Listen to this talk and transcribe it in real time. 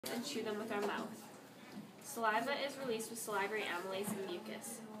and chew them with our mouth. Saliva is released with salivary amylase and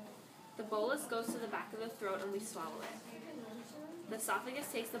mucus. The bolus goes to the back of the throat and we swallow it. The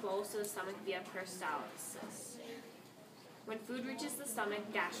esophagus takes the bolus to the stomach via peristalsis. When food reaches the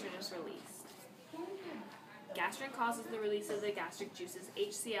stomach, gastrin is released. Gastrin causes the release of the gastric juices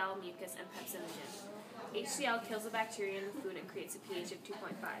HCl, mucus, and pepsinogen. HCl kills the bacteria in the food and creates a pH of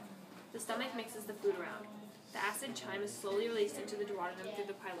 2.5. The stomach mixes the food around. The acid chyme is slowly released into the duodenum through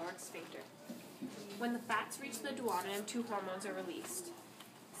the pyloric sphincter. When the fats reach the duodenum, two hormones are released,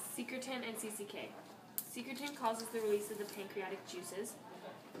 secretin and CCK. Secretin causes the release of the pancreatic juices,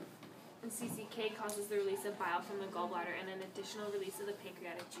 and CCK causes the release of bile from the gallbladder and an additional release of the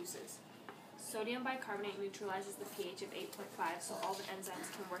pancreatic juices. Sodium bicarbonate neutralizes the pH of 8.5 so all the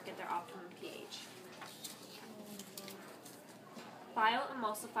enzymes can work at their optimum pH. Bile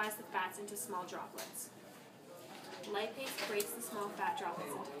emulsifies the fats into small droplets. Lipase breaks the small fat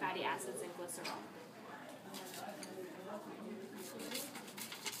droplets into fatty acids and glycerol.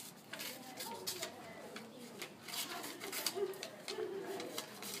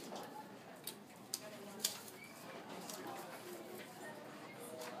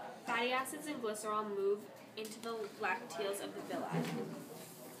 Fatty acids and glycerol move into the lacteals of the villi.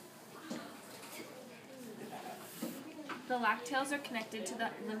 The lacteals are connected to the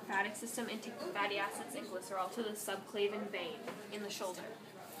lymphatic system and take the fatty acids and glycerol to the subclavian vein in the shoulder.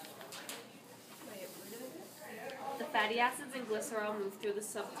 The fatty acids and glycerol move through the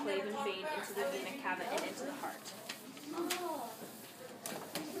subclavian vein into the vena cava and into the heart.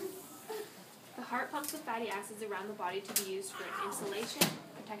 The heart pumps the fatty acids around the body to be used for insulation,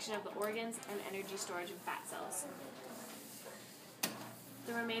 protection of the organs, and energy storage of fat cells.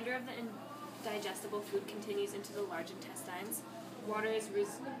 The remainder of the digestible food continues into the large intestines. Water is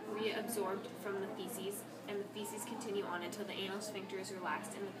reabsorbed from the feces, and the feces continue on until the anal sphincter is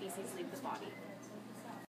relaxed and the feces leave the body.